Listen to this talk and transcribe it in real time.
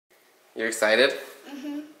You're excited?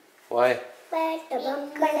 Mm-hmm. Why? Starting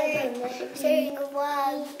a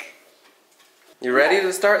vlog. You ready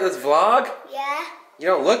to start this vlog? Yeah. You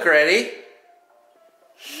don't look ready.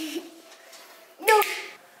 No.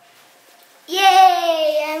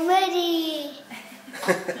 Yay! I'm ready.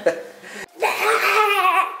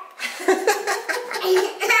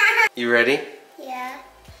 You ready? Yeah.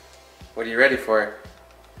 What are you ready for?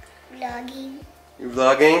 Vlogging. You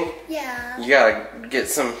vlogging? Yeah. You gotta get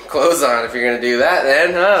some clothes on if you're gonna do that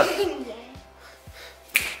then, huh?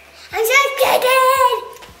 I'm so excited!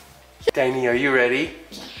 Tiny, are you ready?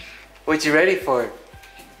 What you ready for?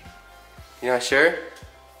 You not sure?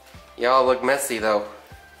 Y'all look messy though.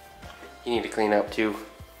 You need to clean up too.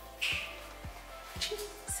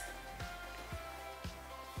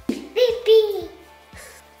 Beep beep.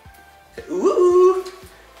 Ooh.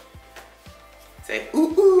 Say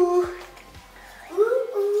ooh ooh. Ooh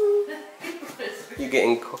ooh. You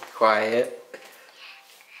getting quiet?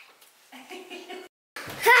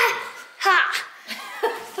 Ha ha.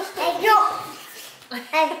 Hey no.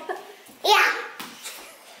 Hey. Yeah.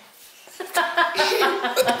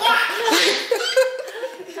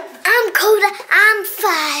 I'm Coda. I'm 5.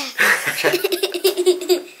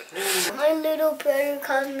 My little brother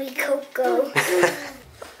calls me Coco.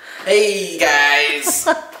 Hey guys,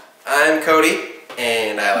 I'm Cody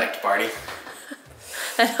and I like to party.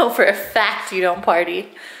 I know for a fact you don't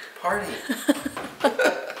party. Party.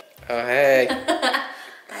 Oh hey.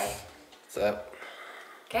 Hi. What's up?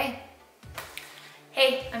 Okay.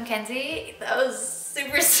 Hey, I'm Kenzie. That was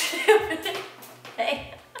super stupid.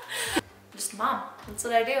 Hey. Just mom. That's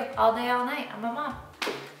what I do all day, all night. I'm a mom.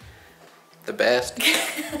 The best.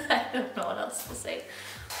 I don't know what else to say.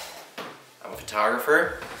 I'm a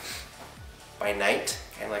photographer by night,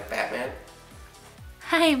 kind of like Batman.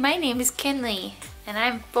 Hi, my name is Kinley, and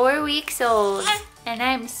I'm 4 weeks old, and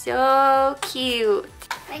I'm so cute.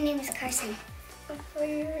 My name is Carson. I'm 4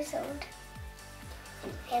 years old.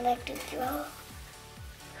 I like to draw.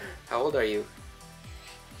 How old are you?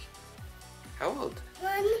 How old?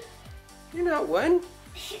 1. You're not 1. 2.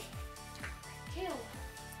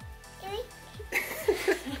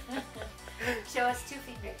 Show us 2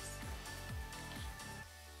 fingers.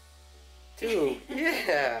 2.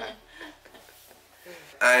 Yeah.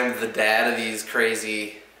 I'm the dad of these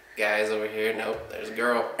crazy guys over here. Nope, there's a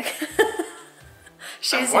girl.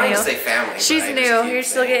 She's I'm wanting new. to say family. She's but I new. just keep You're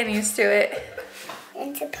still saying- getting used to it.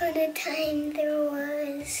 Once upon a time, there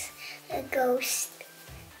was a ghost.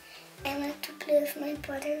 I like to play with my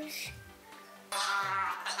brothers.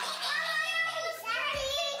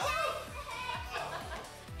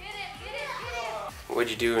 What'd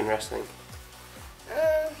you do in wrestling?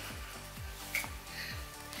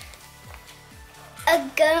 A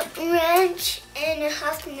gun wrench and a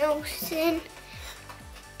half Nelson,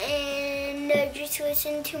 and I just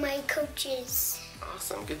listened to my coaches.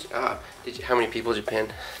 Awesome, good job. How many people did you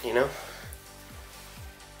pin? Do you know?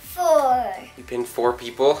 4. You pinned 4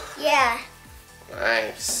 people? Yeah.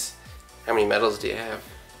 Nice. How many medals do you have?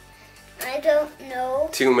 I don't know.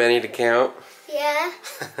 Too many to count? Yeah.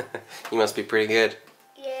 You must be pretty good.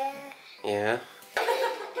 Yeah. Yeah?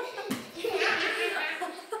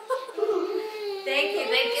 Thank you,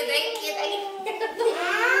 thank you, thank you, thank you.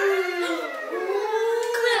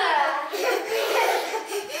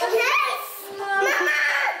 Yes, Mama.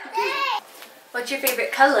 What's your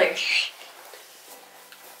favorite color?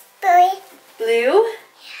 Boy. Blue?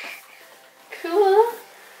 Cool.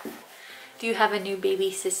 Do you have a new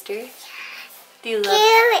baby sister? Do you love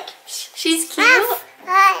her? She's cute?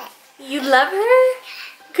 You love her?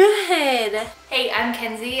 Good. Hey, I'm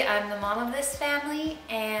Kenzie. I'm the mom of this family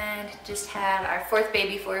and just had our 4th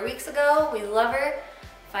baby 4 weeks ago. We love her.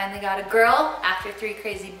 Finally got a girl after 3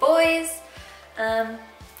 crazy boys.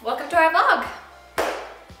 Welcome to our vlog.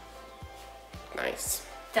 Nice.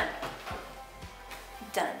 Done.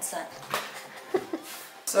 Done, son.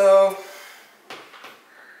 So,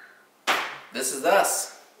 this is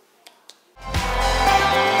us.